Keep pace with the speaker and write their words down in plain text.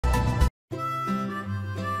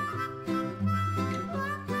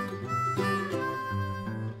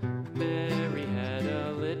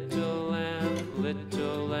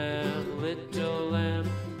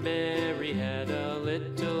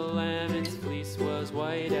was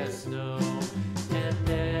white as snow. And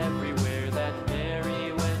everywhere that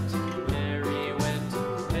Mary went, Mary went,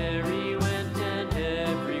 Mary went, and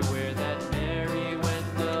everywhere that Mary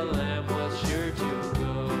went, the lamb was sure to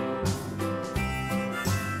go.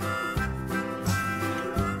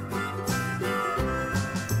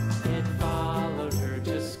 It followed her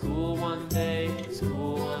to school one day,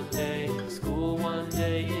 school one day, school one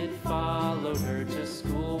day. It followed her to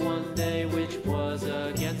school one day, which was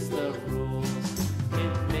against the rules.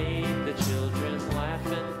 It made the children laugh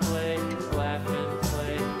and play, laugh and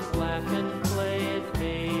play, laugh and play. It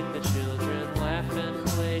made the children laugh and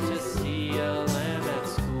play to see a lamb at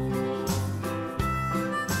school.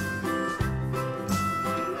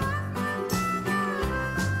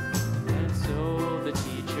 And so the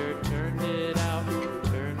teacher turned it out,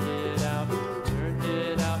 turned it out, turned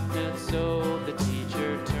it out. And so the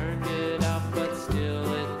teacher turned it out, but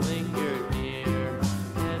still it lingered near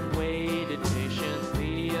and waited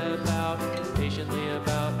patiently about, and waited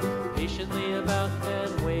patiently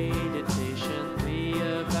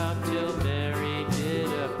about till Mary did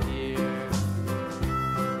appear.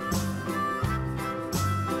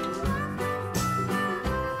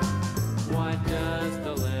 Why does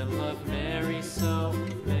the lamb love Mary so,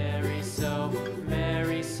 Mary so,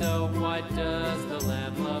 Mary so? Why does the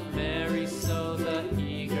lamb love Mary so? The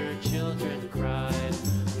eager children cried.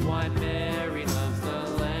 Why Mary loves the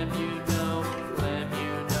lamb, you know, lamb,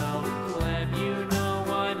 you know, lamb, you know.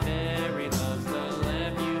 Why Mary loves the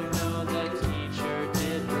lamb, you know, the teacher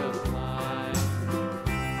did reply.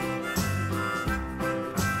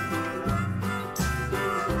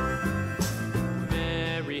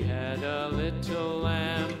 Mary had a little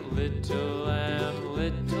lamb, little lamb,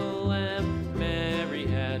 little lamb. Mary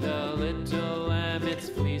had a little lamb, its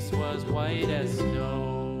fleece was white as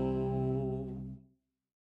snow.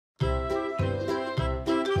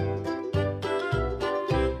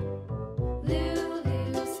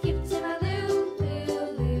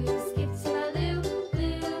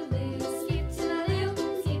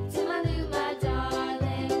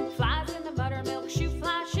 Flies in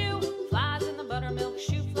the buttermilk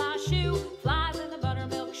shoe, fly shoe. Flies in the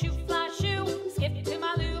buttermilk shoe, fly shoe.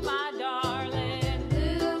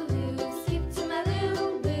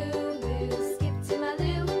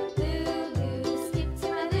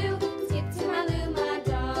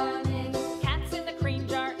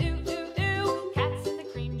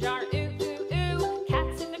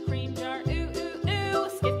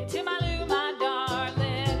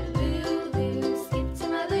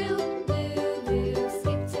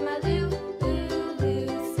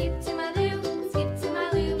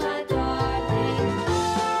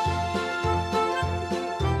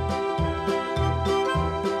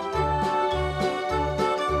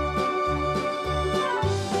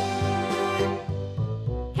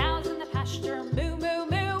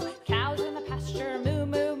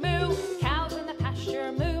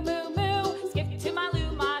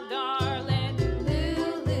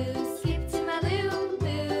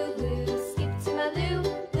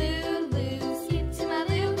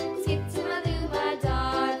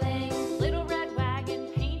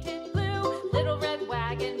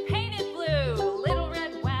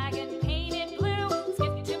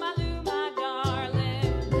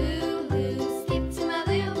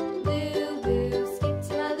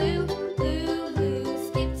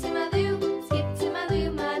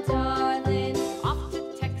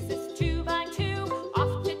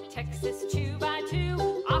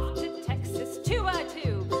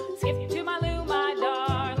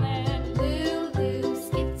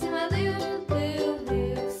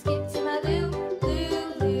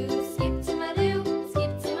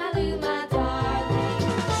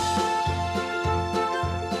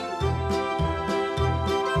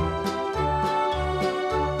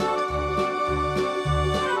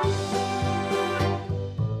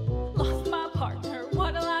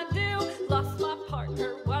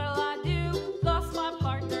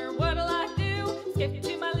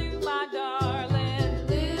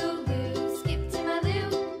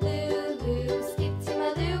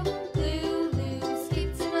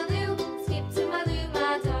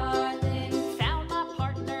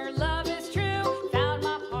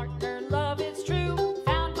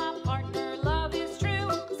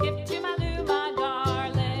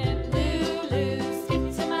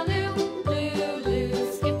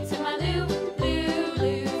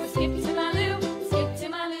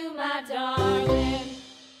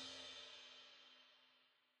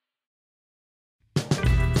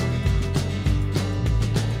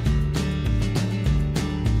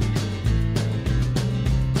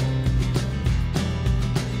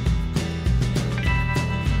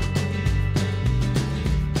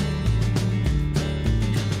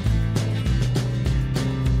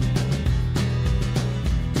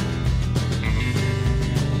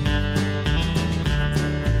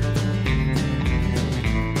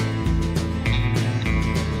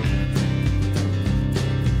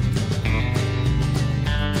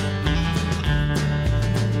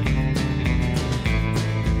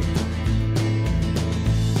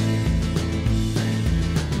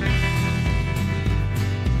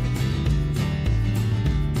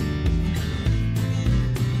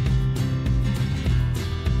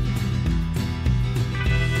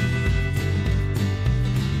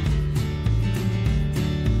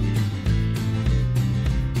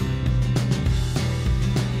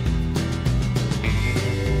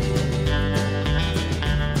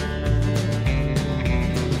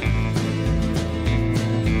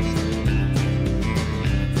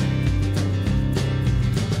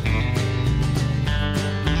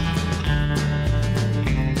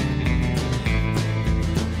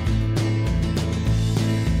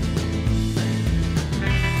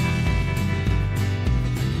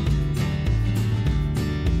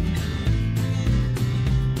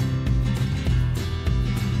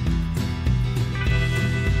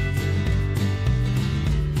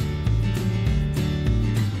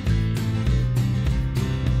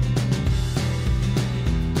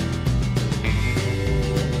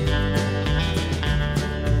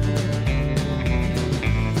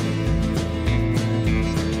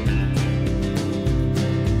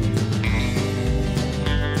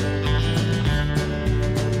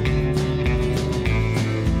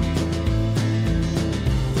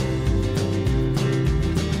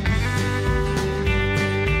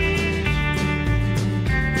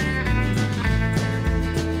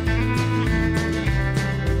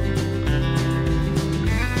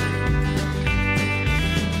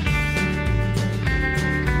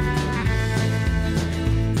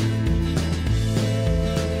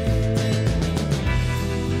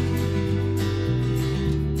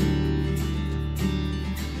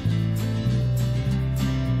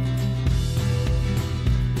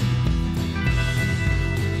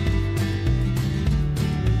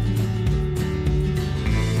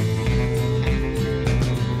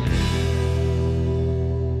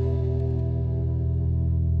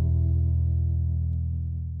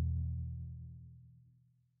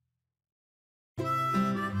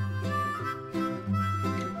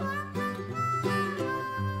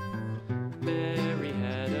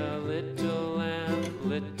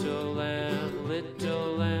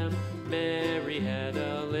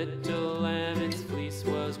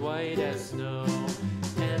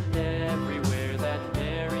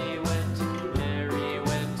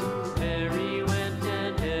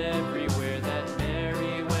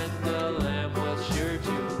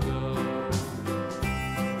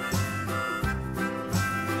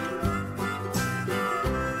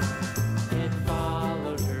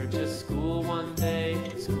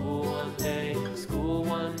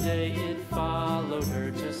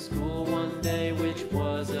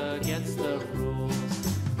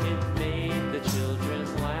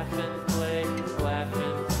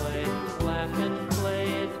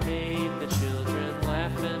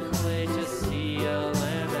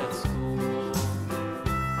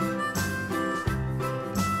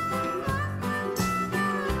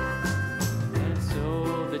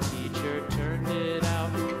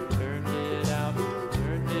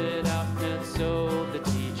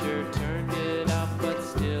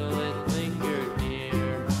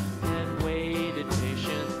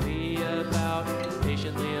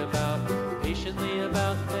 about,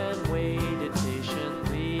 then waited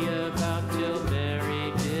patiently about till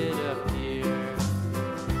Mary did appear.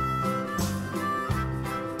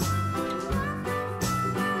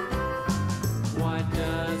 Why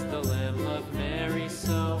does the lamb love Mary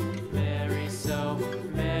so, Mary so,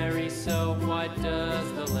 Mary so? Why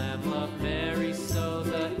does the lamb love Mary so?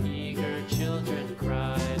 The eager children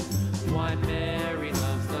cried. Why Mary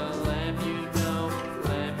loves the lamb, you know,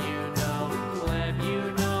 lamb, you know, lamb, you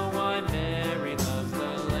know. Why Mary loves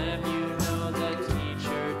the lamb, you know, the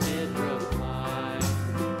teacher did reply.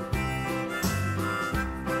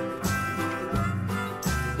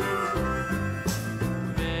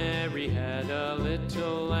 Mary had a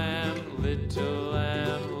little lamb, little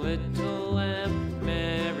lamb, little lamb.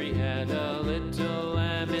 Mary had a little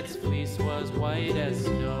lamb, its fleece was white as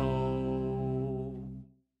snow.